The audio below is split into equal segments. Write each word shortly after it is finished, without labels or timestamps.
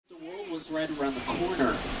was right around the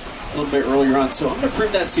corner a little bit earlier on, so I'm going to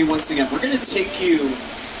prove that to you once again. We're going to take you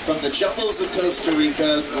from the jungles of Costa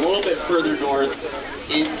Rica a little bit further north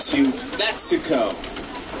into Mexico.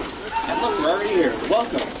 And look, we're already here.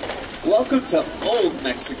 Welcome. Welcome to Old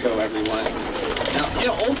Mexico, everyone. Now, you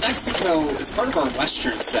know, Old Mexico is part of our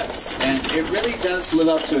Western sets, and it really does live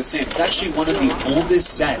up to its name. It's actually one of the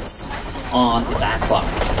oldest sets on the backlot.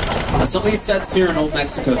 Now, some of these sets here in Old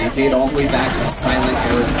Mexico, they date all the way back to the silent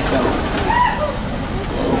era film.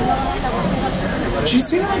 Did you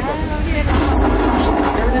see that?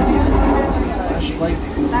 There it is again. Flashing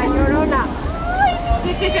lightning. La Llorona.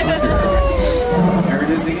 There it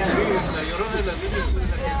is again.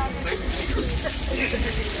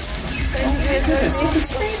 Oh my goodness, look,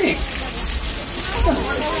 it's raining.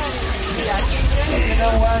 You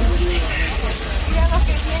know what?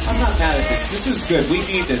 I'm not mad at this. This is good. We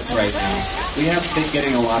need this right now. We haven't been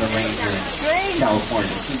getting a lot of rain here in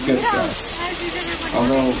California. This is good for us.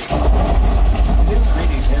 Although, it is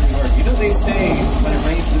raining very hard. You know, they say when it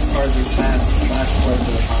rains this hard this fast, flash floods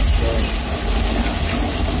are a possibility.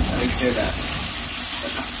 Yeah, they say that.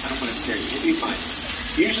 But no, I don't want to scare you. You'll be fine.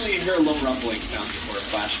 Usually you hear a low rumbling sound before a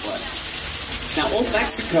flash flood. Now, Old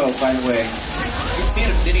Mexico, by the way, you've seen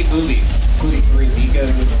it in many movies, including Three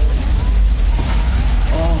Amigos.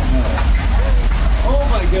 Oh no. Oh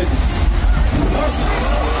my goodness. Awesome.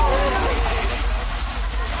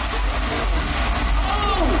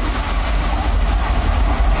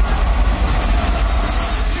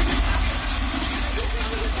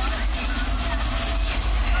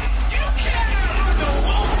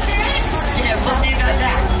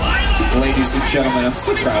 Ladies and gentlemen, I'm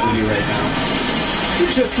so proud of you right now. You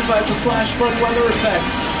just survived the flash flood weather effect.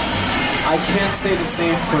 I can't say the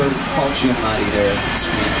same for Paul Giamatti there.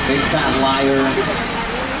 Big Fat Liar,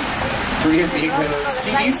 Three Amigos,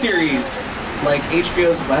 TV series like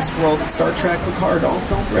HBO's Westworld and Star Trek Picard, all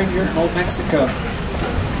filmed right here in Old Mexico.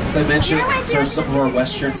 As I mentioned, these are some of our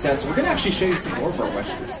Western sets. We're going to actually show you some more of our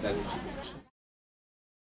Western sets.